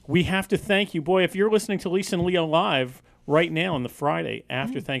We have to thank you. Boy, if you're listening to Lisa and Leo live right now on the Friday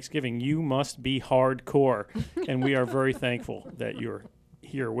after Thanksgiving, you must be hardcore. And we are very thankful that you're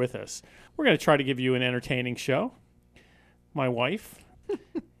here with us. We're going to try to give you an entertaining show. My wife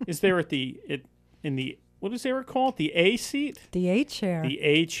is there in the what does Eric call it? The A seat? The A chair. The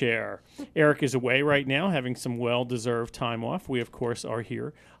A chair. Eric is away right now, having some well-deserved time off. We, of course, are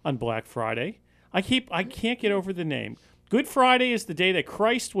here on Black Friday. I can't get over the name. Good Friday is the day that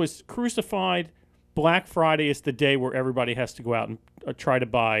Christ was crucified. Black Friday is the day where everybody has to go out and try to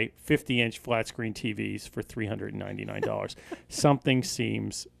buy 50-inch flat-screen TVs for $399. Something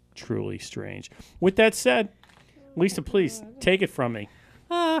seems truly strange. With that said, Lisa, please take it from me.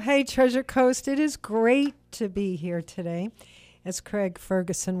 Oh, hey, Treasure Coast. It is great to be here today. As Craig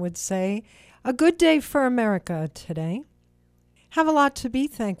Ferguson would say, a good day for America today. Have a lot to be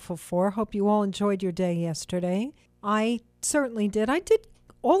thankful for. Hope you all enjoyed your day yesterday. I certainly did. I did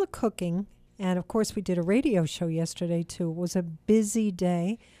all the cooking. And, of course, we did a radio show yesterday, too. It was a busy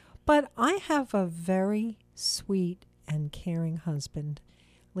day. But I have a very sweet and caring husband.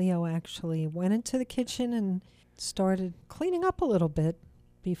 Leo actually went into the kitchen and started cleaning up a little bit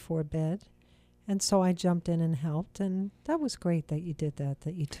before bed. And so I jumped in and helped. And that was great that you did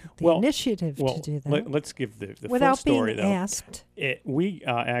that you took the initiative to do that. Let's give the without full story, being though. asked. We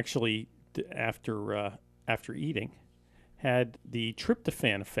actually, after eating, had the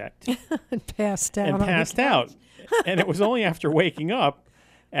tryptophan effect. And passed out. And passed out. And it was only after waking up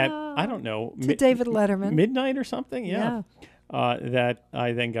at, I don't know. To David Letterman. Midnight or something? Yeah. That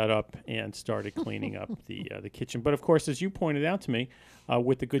I then got up and started cleaning up the kitchen. But, of course, as you pointed out to me,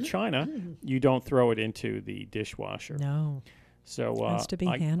 with the good china, you don't throw it into the dishwasher. No. So has to be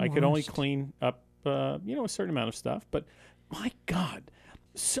I could only hand-washed. clean up, a certain amount of stuff. But, my God,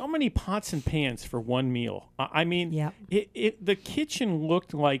 so many pots and pans for one meal. I mean, Yep. the kitchen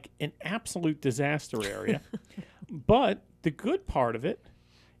looked like an absolute disaster area. But the good part of it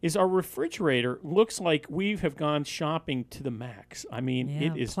is our refrigerator looks like we have gone shopping to the max. I mean,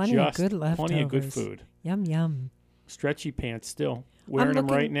 it is plenty just of good plenty of good leftovers. food. Yum, yum. Stretchy pants still. Wearing them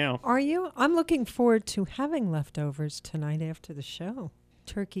right now. Are you? I'm looking forward to having leftovers tonight after the show.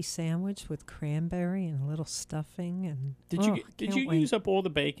 Turkey sandwich with cranberry and a little stuffing. And Did you use up all the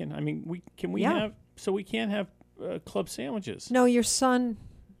bacon? I mean, we can't have club sandwiches. No, your son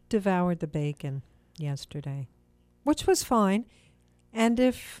devoured the bacon yesterday, which was fine. And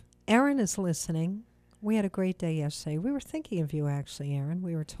if Aaron is listening, we had a great day yesterday. We were thinking of you, actually, Aaron.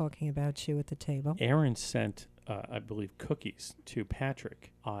 We were talking about you at the table. Aaron sent, I believe, cookies to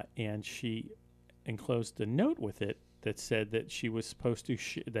Patrick, and she enclosed a note with it that said that she was supposed to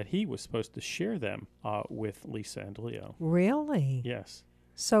that he was supposed to share them with Lisa and Leo. Really? Yes.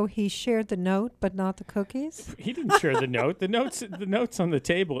 So he shared the note, but not the cookies? He didn't share the note. The note's on the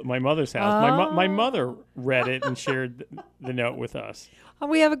table at my mother's house. My mother read it and shared the note with us.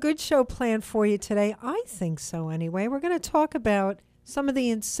 We have a good show planned for you today. I think so, anyway. We're going to talk about some of the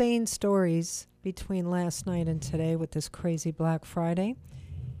insane stories between last night and today with this crazy Black Friday.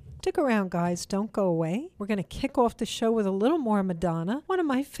 Stick around, guys. Don't go away. We're going to kick off the show with a little more Madonna. One of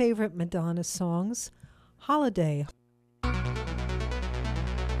my favorite Madonna songs, Holiday.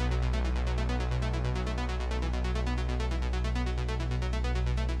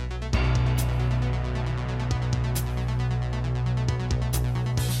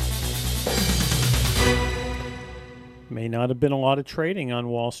 May not have been a lot of trading on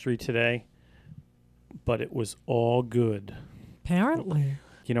Wall Street today, but it was all good. Apparently.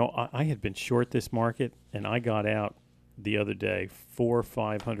 You know, I had been short this market, and I got out the other day 400 or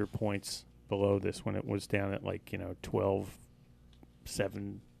 500 points below this when it was down at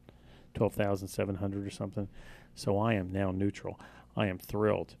 12,700 or something. So I am now neutral. I am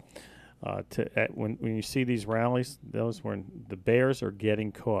thrilled. When you see these rallies, those when the bears are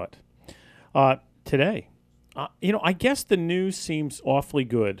getting caught. Today, I guess the news seems awfully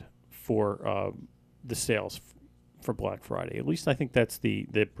good for the sales for Black Friday. At least I think that's the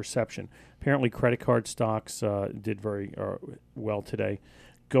perception. Apparently, credit card stocks did very well today.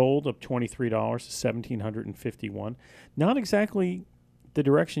 Gold up $23 to $1,751. Not exactly the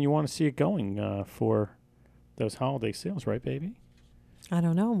direction you want to see it going for those holiday sales, right, baby? I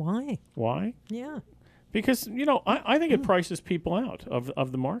don't know. Why? Why? Yeah. Because, I think it prices people out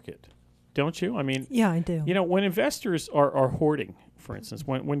of the market. Don't you? I mean, yeah, I do. When investors are hoarding, for instance,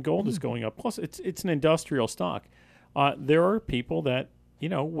 when gold is going up, plus it's an industrial stock, there are people that,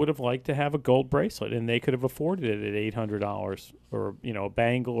 would have liked to have a gold bracelet, and they could have afforded it at $800 or, a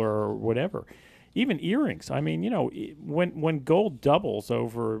bangle or whatever. Even earrings. I mean, when gold doubles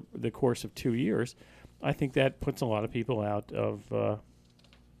over the course of 2 years, I think that puts a lot of people out of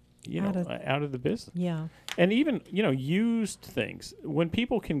out of the business. Yeah. And even, used things, when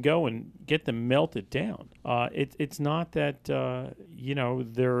people can go and get them melted down, it's not that,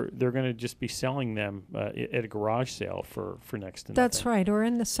 they're going to just be selling them at a garage sale for next to nothing. That's right. Or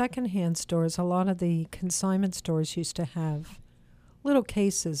in the secondhand stores, a lot of the consignment stores used to have little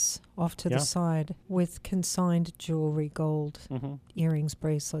cases off to the side with consigned jewelry, gold, earrings,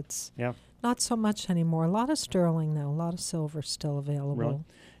 bracelets. Yeah. Not so much anymore. A lot of sterling, though. A lot of silver still available. Really?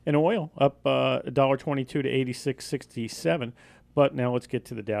 And oil up $1.22 to 86.67. But now let's get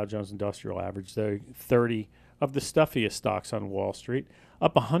to the Dow Jones Industrial Average. The 30 of the stuffiest stocks on Wall Street,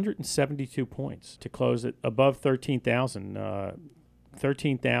 up 172 points to close at above 13,000,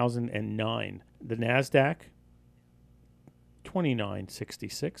 13,009. The NASDAQ,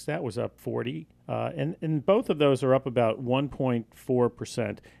 29.66. That was up 40. And both of those are up about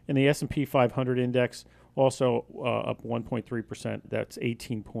 1.4%. And the S&P 500 index also up 1.3%. That's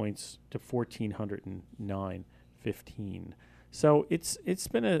 18 points to 1,409.15. So it's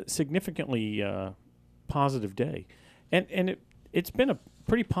been a significantly positive day. And it's been a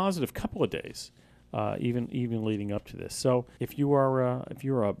pretty positive couple of days, even leading up to this. So if you're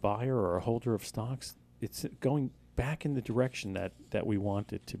a buyer or a holder of stocks, it's going back in the direction that we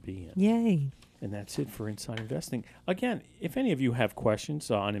want it to be in. Yay. And that's it for Inside Investing. Again, if any of you have questions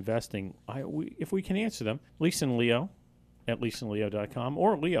on investing, if we can answer them, Lisa and Leo at lisaandleo.com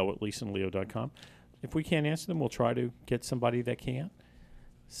or Leo at lisaandleo.com. If we can't answer them, we'll try to get somebody that can.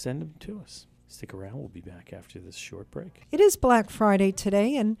 Send them to us. Stick around. We'll be back after this short break. It is Black Friday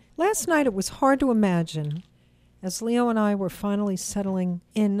today, and last night it was hard to imagine as Leo and I were finally settling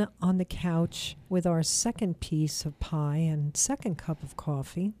in on the couch with our second piece of pie and second cup of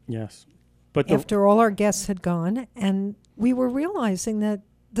coffee. Yes. But after all our guests had gone, and we were realizing that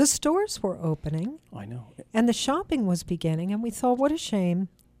the stores were opening. I know. And the shopping was beginning, and we thought, what a shame,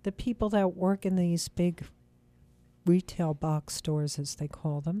 the people that work in these big retail box stores, as they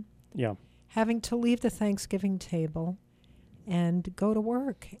call them, having to leave the Thanksgiving table and go to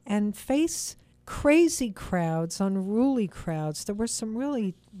work and face crazy crowds, unruly crowds. There were some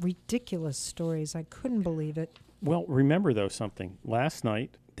really ridiculous stories. I couldn't believe it. Well, remember, though, something. Last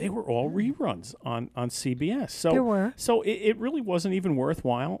night, they were all reruns on CBS. So there were. So it really wasn't even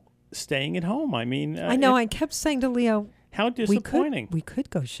worthwhile staying at home. I mean, I know. I kept saying to Leo, how disappointing. We could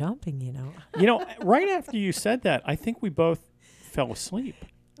go shopping, you know. Right after you said that, I think we both fell asleep.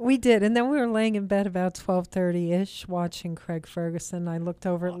 We did, and then we were laying in bed about 12:30-ish watching Craig Ferguson. I looked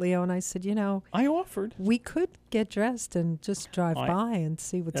over at Leo and I said, I offered. We could get dressed and just drive by and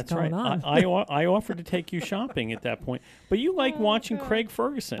see what's going on. I offered to take you shopping at that point. But you like watching Craig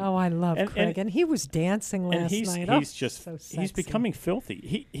Ferguson. Oh, I love Craig. And he was dancing last night. He's becoming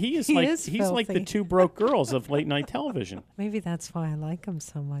filthy. He's like the two broke girls of late night television. Maybe that's why I like him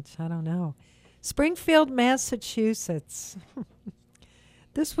so much. I don't know. Springfield, Massachusetts.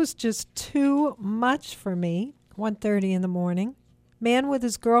 This was just too much for me. 1:30 in the morning. Man with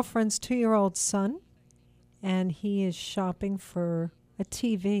his girlfriend's 2-year-old son, and he is shopping for a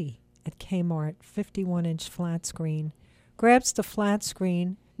TV at Kmart, 51-inch flat screen. Grabs the flat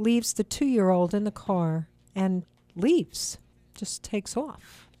screen, leaves the 2-year-old in the car, and leaves. Just takes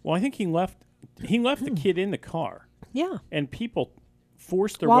off. Well, I think he left the kid in the car. Yeah. And people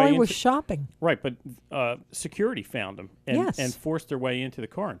forced their way way while he was shopping. Right, but security found him and forced their way into the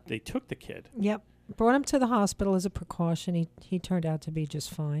car. They took the kid. Yep. Brought him to the hospital as a precaution. He turned out to be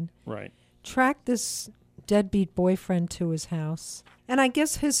just fine. Right. Tracked this deadbeat boyfriend to his house. And I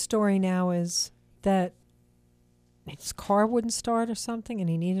guess his story now is that his car wouldn't start or something and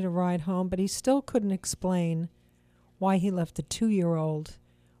he needed a ride home, but he still couldn't explain why he left the 2-year-old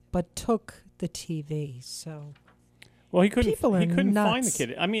but took the TV. So... Well, he couldn't find nuts. the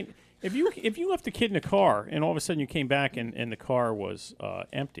kid. I mean, if you left the kid in a car and all of a sudden you came back and the car was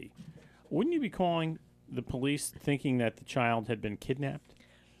empty, wouldn't you be calling the police thinking that the child had been kidnapped?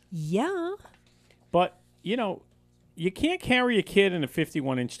 Yeah. But, you can't carry a kid and a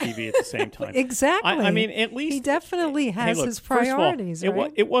 51-inch TV at the same time. Exactly. I mean, at least... He definitely has his priorities,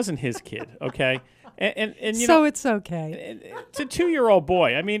 right? It wasn't his kid, okay? And so it's okay. It's a 2-year-old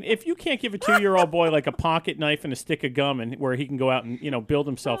boy. I mean, if you can't give a 2-year-old boy like a pocket knife and a stick of gum and where he can go out and build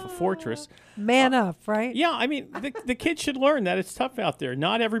himself a fortress, man up, right? Yeah, I mean, the kid should learn that it's tough out there.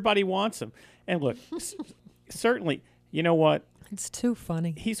 Not everybody wants him. And look, certainly, you know what? It's too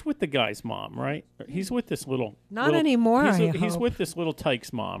funny. He's with the guy's mom, right? He's with this little... Not anymore, He's with this little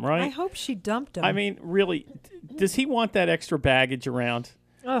tyke's mom, right? I hope she dumped him. I mean, really, does he want that extra baggage around?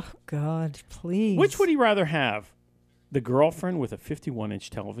 Oh, God, please. Which would he rather have? The girlfriend with a 51-inch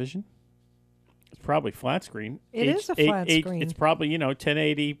television? It's probably flat screen. It is a flat screen. It's probably,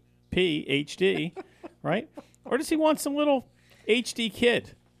 1080 HD, right? Or does he want some little HD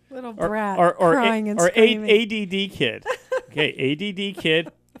kid? Little Or, brat or crying and or screaming. ADD kid. Okay, ADD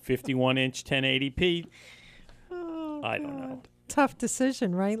kid, 51-inch 1080p. Oh, I don't know. God. Tough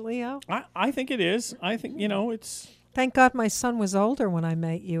decision, right, Leo? I think it is. I think, it's... Thank God my son was older when I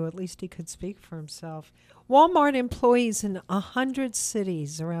met you. At least he could speak for himself. Walmart employees in 100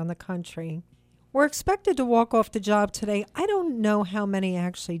 cities around the country were expected to walk off the job today. I don't know how many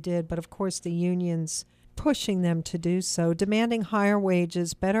actually did, but of course the unions pushing them to do so, demanding higher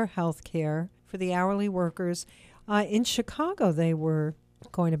wages, better health care for the hourly workers. In Chicago, they were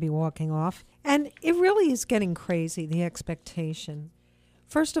going to be walking off. And it really is getting crazy, the expectation.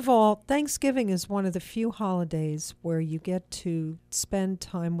 First of all, Thanksgiving is one of the few holidays where you get to spend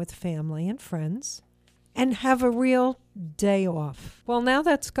time with family and friends and have a real day off. Well, now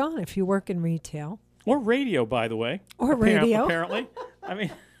that's gone if you work in retail. Or radio, by the way. Or radio. Apparently. I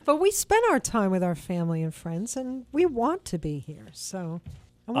mean... But we spend our time with our family and friends, and we want to be here. So,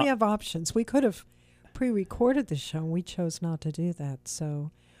 and we have options. We could have pre-recorded the show. We chose not to do that. So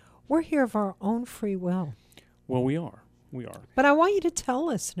we're here of our own free will. Well, we are. We are. But I want you to tell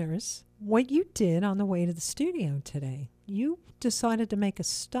listeners what you did on the way to the studio today. You decided to make a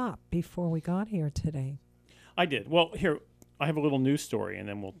stop before we got here today. I did. Well, here, I have a little news story, and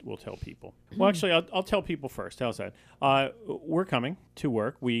then we'll tell people. Well, actually, I'll tell people first. How's that? We're coming to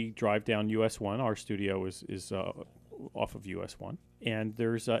work. We drive down US 1. Our studio is off of US 1. And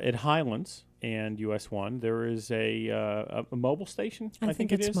there's at Highlands and US 1, there is a mobile station, I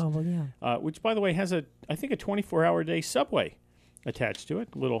think it is. It's mobile, yeah. Which, by the way, has a 24-hour-a-day Subway attached to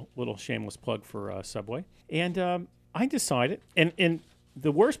it. Little shameless plug for Subway. And I decided, and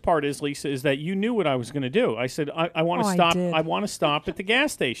the worst part is, Lisa, is that you knew what I was going to do. I said, I want to stop. I want to stop at the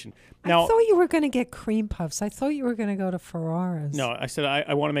gas station. Now, I thought you were going to get cream puffs. I thought you were going to go to Ferraris. No, I said,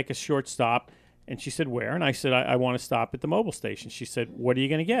 I want to make a short stop. And she said, where? And I said, I want to stop at the mobile station. She said, what are you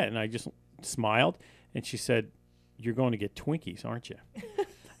going to get? And I just smiled. And she said, you're going to get Twinkies, aren't you?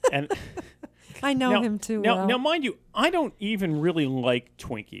 And I know him too well. Now, mind you, I don't even really like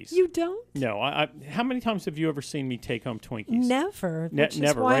Twinkies. You don't? No. How many times have you ever seen me take home Twinkies? Never. Which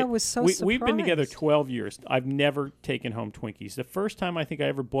never, is why right? I was so surprised. We've been together 12 years. I've never taken home Twinkies. The first time I think I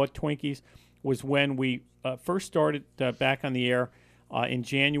ever bought Twinkies was when we first started back on the air in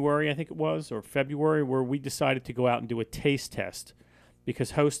January, I think it was, or February, where we decided to go out and do a taste test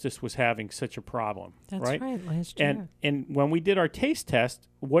because Hostess was having such a problem. That's right, last year. And when we did our taste test,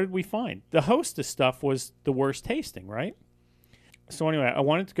 what did we find? The Hostess stuff was the worst tasting, right? So anyway, I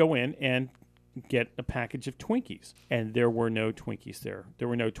wanted to go in and get a package of Twinkies, and there were no Twinkies there. There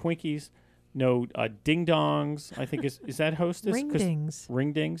were no Twinkies, no Ding Dongs. I think is that Hostess? Ring Dings.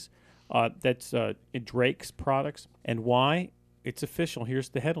 Ring Dings. That's Drake's products. And why? It's official. Here's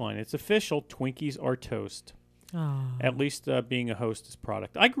the headline. It's official. Twinkies are toast. Oh. At least being a Hostess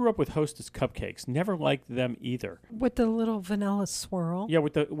product. I grew up with Hostess cupcakes. Never liked them either. With the little vanilla swirl. Yeah,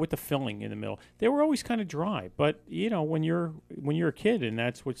 with the filling in the middle. They were always kind of dry. But when you're a kid and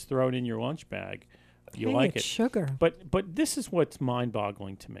that's what's thrown in your lunch bag, you like it's it. Sugar. But this is what's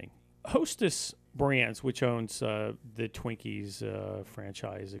mind-boggling to me. Hostess Brands, which owns the Twinkies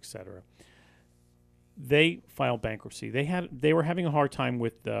franchise, etc. They filed bankruptcy. They were having a hard time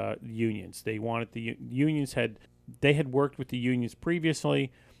with the unions. They wanted the unions had worked with the unions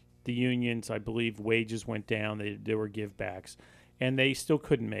previously. The unions, I believe, wages went down. There were givebacks, and they still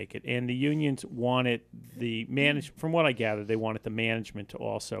couldn't make it. And the unions wanted the from what I gathered, they wanted the management to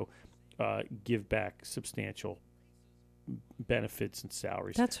also give back substantial benefits and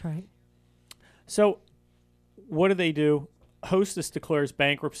salaries. That's right. So, what do? Hostess declares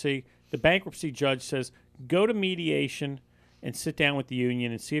bankruptcy. The bankruptcy judge says, go to mediation and sit down with the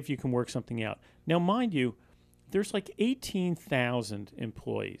union and see if you can work something out. Now, mind you, there's like 18,000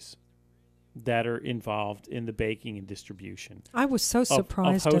 employees that are involved in the baking and distribution. I was so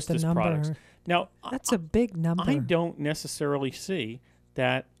surprised of at the number. Products. Now, that's a big number. I don't necessarily see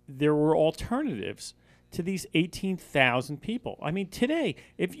that there were alternatives to these 18,000 people. I mean, today,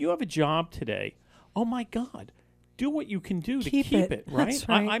 if you have a job today, oh my God, do what you can do to keep it, right? That's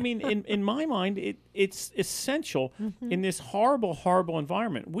right. I mean, in my mind, it's essential in this horrible, horrible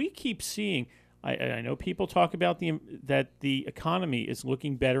environment. We keep seeing, I know people talk about that the economy is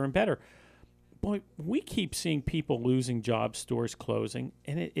looking better and better. Boy, we keep seeing people losing jobs, stores closing,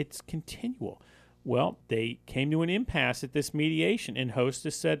 and it's continual. Well, they came to an impasse at this mediation, and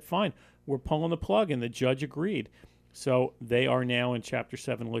Hostess said, fine, we're pulling the plug, and the judge agreed. So they are now in Chapter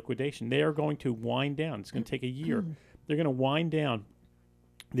 7 liquidation. They are going to wind down. It's going to take a year. They're going to wind down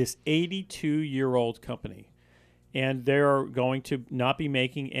this 82-year-old company. and they're going to not be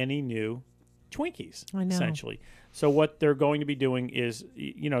making any new Twinkies, I know. essentially. So what they're going to be doing is,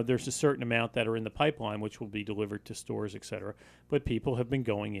 there's a certain amount that are in the pipeline, which will be delivered to stores, et cetera. But people have been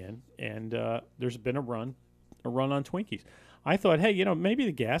going in, and there's been a run on Twinkies. I thought, hey, maybe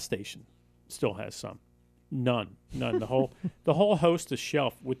the gas station still has some. None. The whole Hostess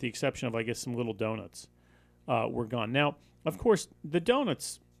shelf, with the exception of, I guess, some little donuts, were gone. Now, of course, the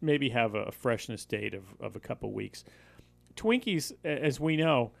donuts maybe have a freshness date of a couple weeks. Twinkies, as we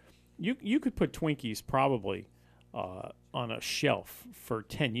know, you could put Twinkies probably on a shelf for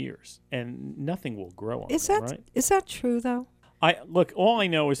 10 years, and nothing will grow on it, right? Is that true, though? All I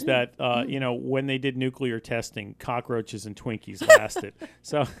know is that when they did nuclear testing, cockroaches and Twinkies lasted.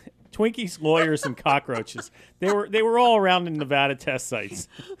 So Twinkies, lawyers, and cockroaches, they were all around in Nevada test sites.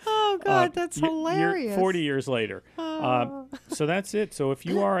 Oh God, that's hilarious! 40 years later. So that's it. So if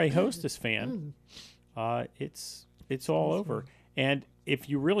you are a Hostess fan, it's all over. And if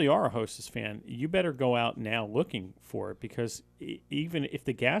you really are a Hostess fan, you better go out now looking for it, because even if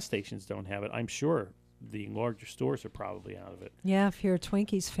the gas stations don't have it, I'm sure the larger stores are probably out of it. Yeah, if you're a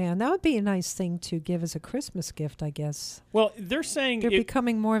Twinkies fan, that would be a nice thing to give as a Christmas gift, I guess. Well, they're saying they're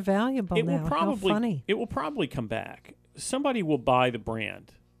becoming more valuable now. How funny. It will probably come back. Somebody will buy the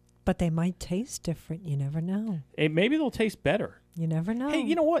brand. But they might taste different. You never know. Maybe they'll taste better. You never know. Hey,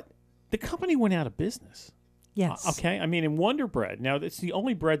 you know what? The company went out of business. Yes. Okay. I mean, in Wonder Bread. Now, it's the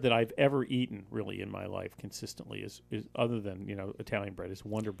only bread that I've ever eaten really in my life consistently is other than Italian bread, is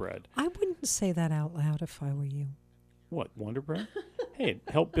Wonder Bread. I wouldn't say that out loud if I were you. What, Wonder Bread? Hey, it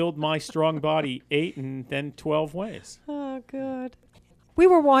helped build my strong body 8 and then 12 ways. Oh, good. We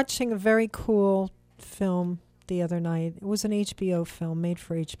were watching a very cool film the other night. It was an HBO film made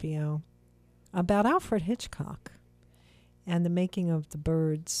for HBO about Alfred Hitchcock and the making of The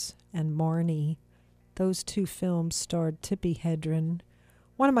Birds and Marnie. Those two films starred Tippi Hedren,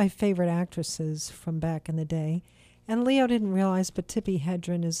 one of my favorite actresses from back in the day. And Leo didn't realize, but Tippi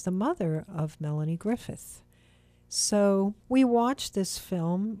Hedren is the mother of Melanie Griffith. So we watched this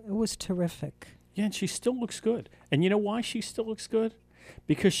film. It was terrific. Yeah, and she still looks good. And you know why she still looks good?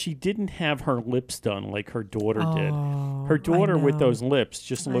 Because she didn't have her lips done like her daughter did. Her daughter with those lips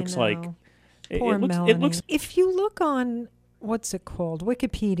just looks like... Poor Melanie. If you look on, what's it called,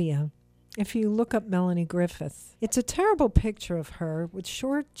 Wikipedia... If you look up Melanie Griffith, it's a terrible picture of her with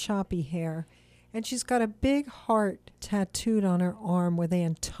short, choppy hair, and she's got a big heart tattooed on her arm with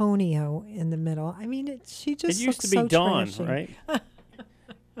Antonio in the middle. I mean, she just it looks used to be so Dawn, trashy. right?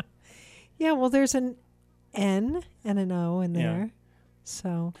 Yeah, well, there's an N and an O in there. Yeah.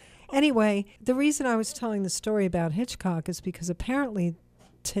 So, anyway, the reason I was telling the story about Hitchcock is because apparently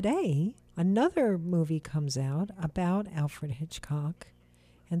today another movie comes out about Alfred Hitchcock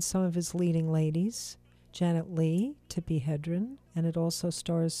and some of his leading ladies, Janet Leigh, Tippi Hedren, and it also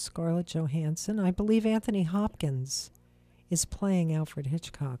stars Scarlett Johansson. I believe Anthony Hopkins is playing Alfred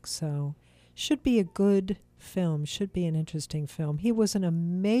Hitchcock, so should be a good film, should be an interesting film. He was an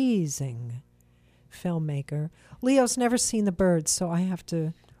amazing filmmaker. Leo's never seen The Birds, so I have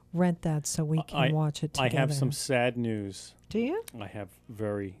to rent that so we can watch it together. I have some sad news. Do you? I have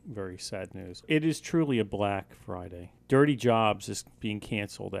very, very sad news. It is truly a Black Friday. Dirty Jobs is being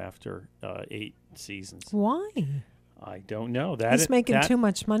canceled after 8 seasons. Why? I don't know. He's making too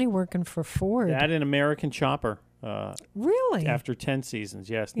much money working for Ford. That and American Chopper. Really? After 10 seasons,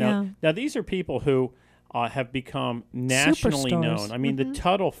 yes. Yeah. Now these are people who have become nationally Superstars. known. I mean, the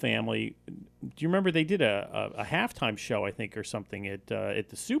Tuttle family. Do you remember they did a halftime show, I think, or something at the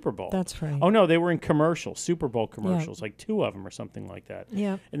Super Bowl? That's right. Oh no, they were in commercials, Super Bowl commercials, like 2 of them or something like that.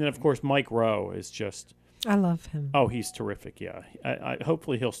 Yeah. And then of course Mike Rowe is just. I love him. Oh, he's terrific. Yeah. I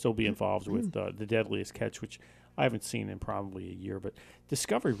hopefully he'll still be involved with The Deadliest Catch, which I haven't seen in probably a year. But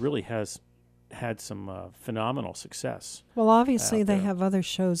Discovery really has had some phenomenal success. Well, obviously they have other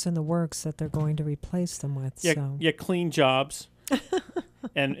shows in the works that they're going to replace them with. Yeah, so. yeah, Clean Jobs.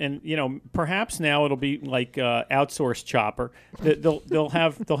 and perhaps now it'll be like outsourced Chopper. They'll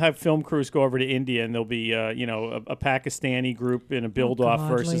have film crews go over to India, and there'll be a Pakistani group in a build-off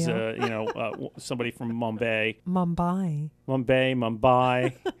versus somebody from Mumbai.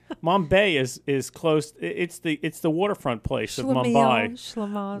 Mumbai is close. It's the waterfront place of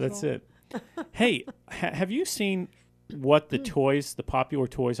Mumbai. That's it. Hey, have you seen what the popular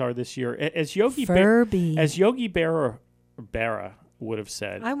toys are this year? As Yogi Berra would have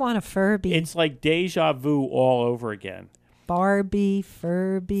said, I want a Furby. It's like deja vu all over again. Barbie,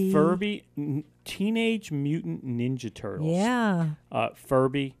 Furby, Teenage Mutant Ninja Turtles. Yeah.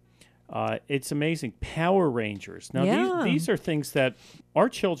 Furby. It's amazing. Power Rangers. Now, Yeah. these are things that our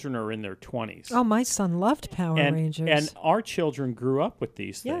children are in their 20s. Oh, my son loved Power Rangers. And our children grew up with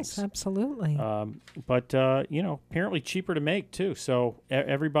these yes, things. absolutely. But apparently cheaper to make, too. So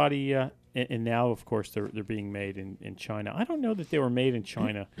everybody, and now, of course, they're being made in China. I don't know that they were made in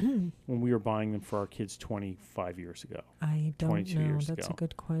China when we were buying them for our kids 25 years ago. I don't 22 know. years That's ago. a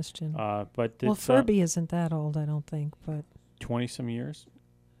good question. But well, it's, Furby isn't that old, I don't think, but 20-some years?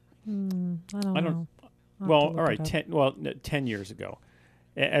 I don't know. I'll Well, have to all look it right, up. 10 years ago.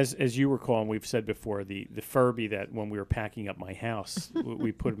 As you recall, and we've said before, the Furby that when we were packing up my house,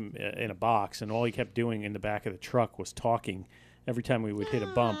 we put him in a box, and all he kept doing in the back of the truck was talking every time we would hit a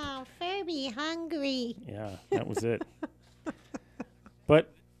bump. Oh, Furby hungry. Yeah, that was it.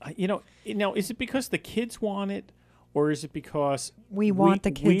 But, now, is it because the kids want it, or is it because We want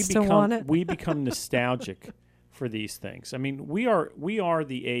the kids to want it? we become nostalgic for these things? I mean, we are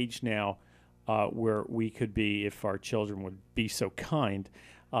the age now where we could be, if our children would be so kind,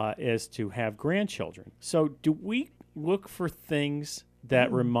 as to have grandchildren. So do we look for things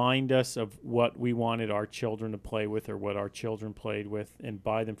that remind us of what we wanted our children to play with or what our children played with and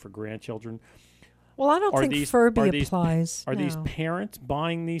buy them for grandchildren? Well, I don't think Furby applies. Are no. these parents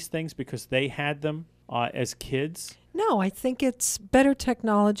buying these things because they had them as kids? No, I think it's better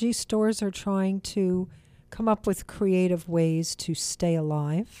technology. Stores are trying to come up with creative ways to stay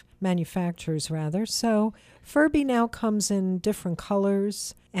alive, manufacturers rather. So Furby now comes in different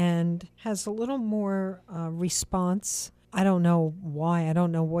colors and has a little more response. I don't know why. I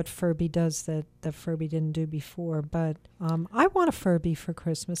don't know what Furby does that Furby didn't do before, but I want a Furby for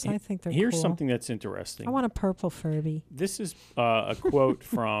Christmas. I think they're Here's cool. something that's interesting. I want a purple Furby. This is a quote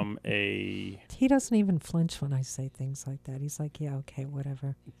from He doesn't even flinch when I say things like that. He's like, yeah, okay,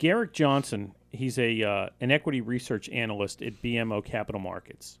 whatever. Garrick Johnson. He's an equity research analyst at BMO Capital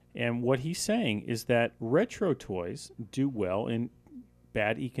Markets. And what he's saying is that retro toys do well in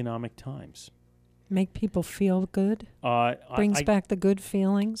bad economic times. Make people feel good? Brings back the good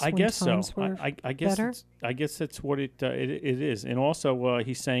feelings? I when guess so. times were I guess better? I guess that's what it is. And also,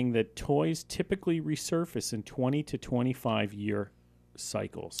 he's saying that toys typically resurface in 20 to 25 year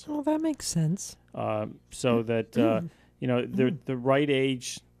cycles. Oh, that makes sense. So that the right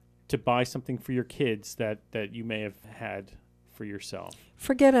age to buy something for your kids that you may have had for yourself.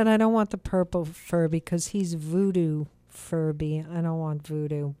 Forget it. I don't want the purple Furby because he's voodoo Furby. I don't want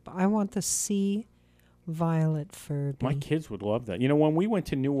voodoo. I want the sea violet Furby. My kids would love that. When we went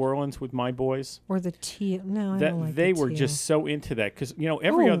to New Orleans with my boys, or the teal. No, I that don't like they the were teal. just so into that because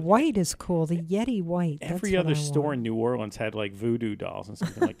every other white is cool. The Yeti white. every That's other what I store want. in New Orleans had like voodoo dolls and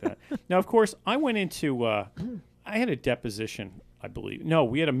something like that. Now, of course, I went into I had a deposition, I believe. No,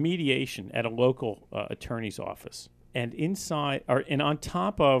 we had a mediation at a local attorney's office. And and on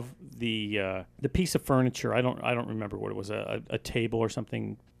top of the piece of furniture, I don't remember what it was, a table or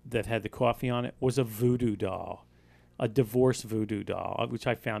something that had the coffee on it, was a voodoo doll, a divorce voodoo doll, which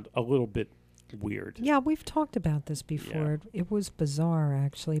I found a little bit weird. Yeah, we've talked about this before. Yeah. It was bizarre,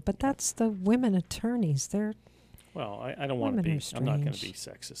 actually. But that's the women attorneys. Well, I don't want to Women be. are I'm not going to strange.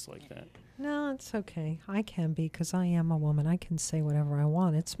 be sexist like that. No, it's okay. I can be because I am a woman. I can say whatever I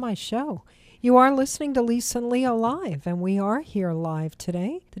want. It's my show. You are listening to Lisa and Leo Live, and we are here live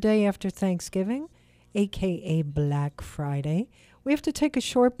today, the day after Thanksgiving, a.k.a. Black Friday. We have to take a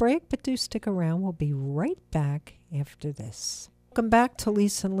short break, but do stick around. We'll be right back after this. Welcome back to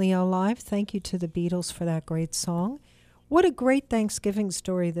Lisa and Leo Live. Thank you to the Beatles for that great song. What a great Thanksgiving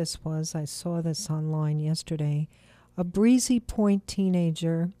story this was. I saw this online yesterday. A Breezy Point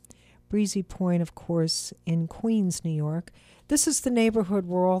teenager, Breezy Point, of course, in Queens, New York. This is the neighborhood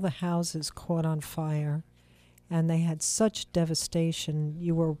where all the houses caught on fire, and they had such devastation.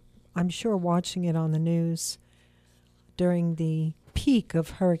 You were, I'm sure, watching it on the news during the peak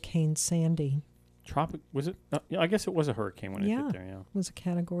of Hurricane Sandy. Was it? I guess it was a hurricane when it hit there, yeah. It was a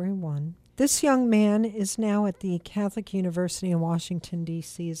Category 1. This young man is now at the Catholic University in Washington,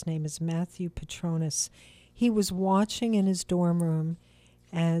 D.C. His name is Matthew Petronas. He was watching in his dorm room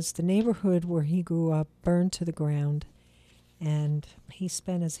as the neighborhood where he grew up burned to the ground. And he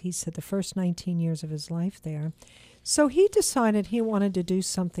spent, as he said, the first 19 years of his life there. So he decided he wanted to do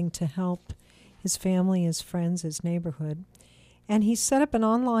something to help his family, his friends, his neighborhood. And he set up an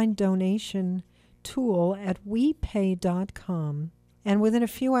online donation tool at WePay.com. And within a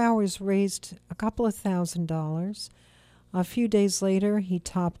few hours raised a couple of $1,000. A few days later, he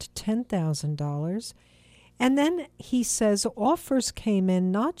topped $10,000. And then he says offers came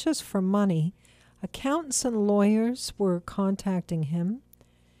in not just for money. Accountants and lawyers were contacting him,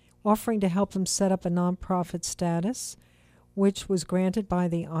 offering to help him set up a nonprofit status, which was granted by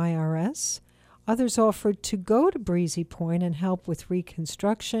the IRS. Others offered to go to Breezy Point and help with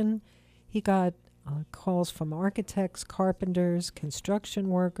reconstruction. He got calls from architects, carpenters, construction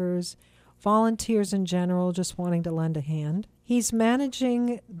workers, volunteers in general, just wanting to lend a hand. He's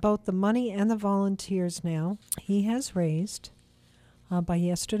managing both the money and the volunteers now. He has raised, by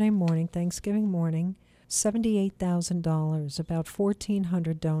yesterday morning, Thanksgiving morning, $78,000, about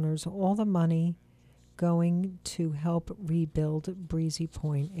 1,400 donors, all the money going to help rebuild Breezy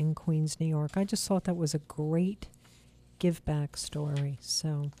Point in Queens, New York. I just thought that was a great give back story.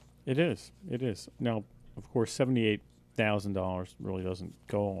 So It is. It is. Now, of course, $78,000 really doesn't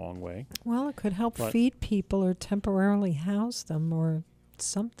go a long way. well, it could help But- feed people or temporarily house them or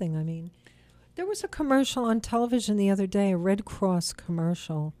something. I mean, there was a commercial on television the other day, a Red Cross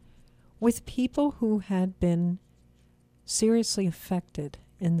commercial, with people who had been seriously affected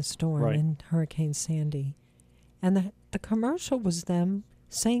in the storm Right. in Hurricane Sandy. And the commercial was them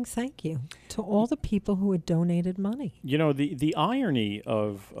saying thank you to all the people who had donated money. You know, the irony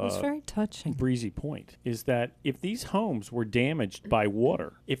of It was very touching. Breezy Point is that if these homes were damaged by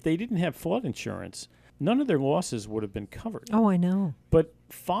water, if they didn't have flood insurance, none of their losses would have been covered. Oh, I know. But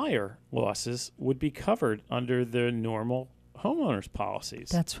fire losses would be covered under the normal homeowners policies.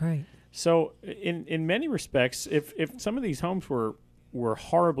 That's right. So in many respects, if some of these homes were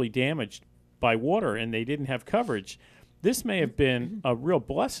horribly damaged by water and they didn't have coverage, this may have been a real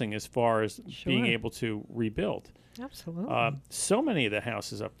blessing as far as being Sure. able to rebuild. Absolutely. So many of the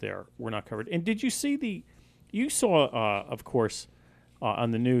houses up there were not covered. And did you see you saw, of course,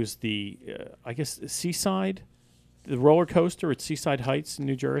 on the news, I guess, Seaside, the roller coaster at Seaside Heights in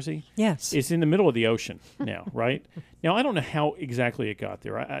New Jersey? Yes. It's in the middle of the ocean now, right? Now, I don't know how exactly it got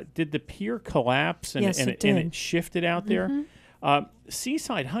there. Did the pier collapse and, Yes, and, it and did. it shifted out there?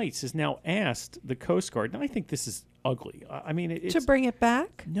 Seaside Heights has now asked the Coast Guard, and I think this is ugly. I mean, it's... To bring it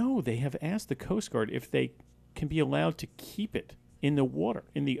back? No, they have asked the Coast Guard if they can be allowed to keep it in the water,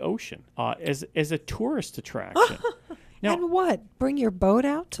 in the ocean, as a tourist attraction. Now, And what? Bring your boat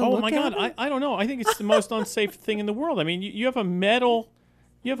out to oh look my at God, it? I don't know. I think it's the most unsafe thing in the world. I mean, you have a metal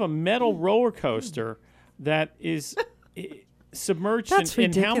roller coaster that is submerged That's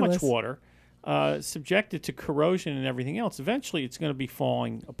in how much ridiculous. water, subjected to corrosion and everything else. Eventually, it's going to be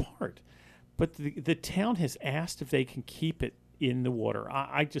falling apart. But the town has asked if they can keep it in the water.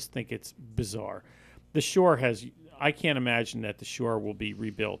 I just think it's bizarre. The shore has. I can't imagine that the shore will be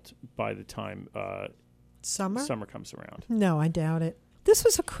rebuilt by the time Summer? comes around. No, I doubt it. This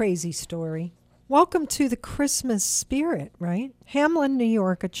was a crazy story. Welcome to the Christmas spirit, right? Hamlin, New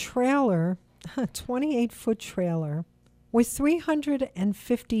York, a trailer, a 28-foot trailer with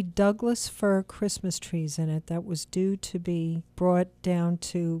 350 Douglas fir Christmas trees in it that was due to be brought down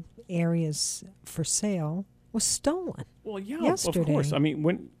to areas for sale was stolen. Well, yeah, of Yesterday. course. I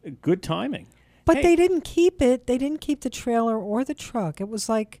mean, good timing. But Hey. they didn't keep it. They didn't keep the trailer or the truck. It was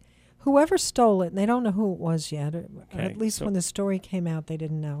like whoever stole it, and they don't know who it was yet. Or Okay, at least so- when the story came out, they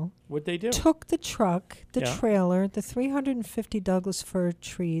didn't know. What'd they do? Took the truck, the Yeah. trailer, the 350 Douglas fir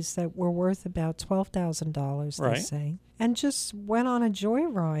trees that were worth about $12,000, they Right. say, and just went on a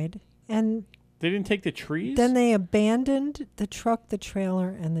joyride. And They didn't take the trees? then they abandoned the truck, the trailer,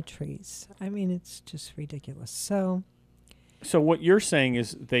 and the trees. I mean, it's just ridiculous. So what you're saying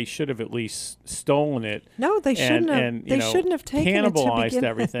is they should have at least stolen it. No, they shouldn't have. and, you They know, shouldn't have taken it to cannibalized begin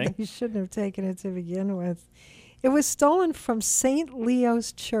everything. with. They shouldn't have taken it to begin with. It was stolen from St.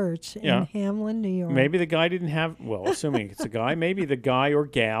 Leo's Church Yeah. in Hamlin, New York. Maybe the guy didn't have, well, assuming it's a guy, maybe the guy or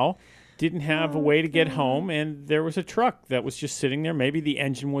gal didn't have a way to get home, and there was a truck that was just sitting there. Maybe the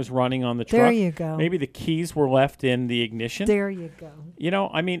engine was running on the truck. There you go. Maybe the keys were left in the ignition. There you go. You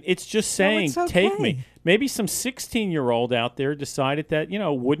know, I mean, it's just saying, it's take me. okay. Maybe some 16-year-old out there decided that,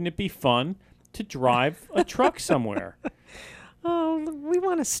 wouldn't it be fun to drive a truck somewhere? Oh, we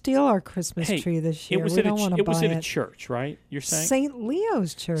want to steal our Christmas Hey, tree this year. It was we at don't want to it was buy at a it. church, right? You're saying? St.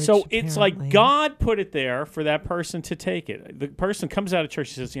 Leo's Church. So it's like apparently. God put it there for that person to take it. The person comes out of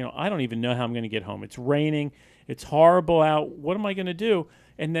church and says, I don't even know how I'm going to get home. It's raining. It's horrible out. What am I going to do?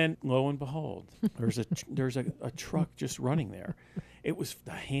 And then, lo and behold, there's a truck just running there. It was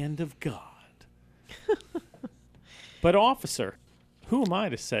the hand of God. But officer, who am I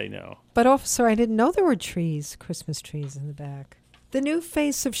to say no? But officer, I didn't know there were trees, Christmas trees in the back. The new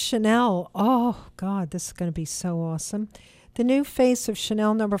face of Chanel. Oh, God, this is going to be so awesome. The new face of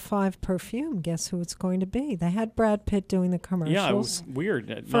Chanel No. 5 perfume. Guess who it's going to be? They had Brad Pitt doing the commercials. Yeah, it was weird.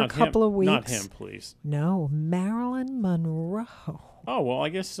 For a Not couple him. of Not weeks. him, please. No, Marilyn Monroe. Oh, well, I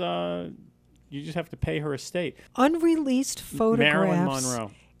guess you just have to pay her estate. Unreleased Marilyn photographs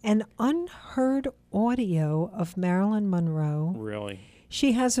Monroe. an unheard audio of Marilyn Monroe. Really?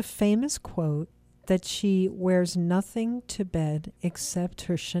 She has a famous quote that she wears nothing to bed except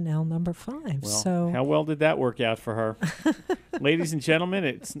her Chanel number 5. Well, So how well did that work out for her? Ladies and gentlemen,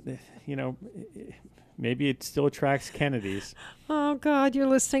 it's, maybe it still attracts Kennedys. oh, God, you're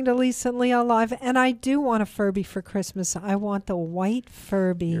listening to Lisa and Leo Live. And I do want a Furby for Christmas. I want the white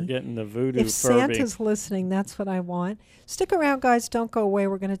Furby. You're getting the voodoo If Furby. Santa's listening, that's what I want. Stick around, guys. Don't go away.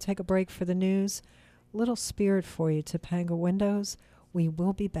 We're going to take a break for the news. Little spirit for you, Topanga Windows. We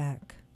will be back.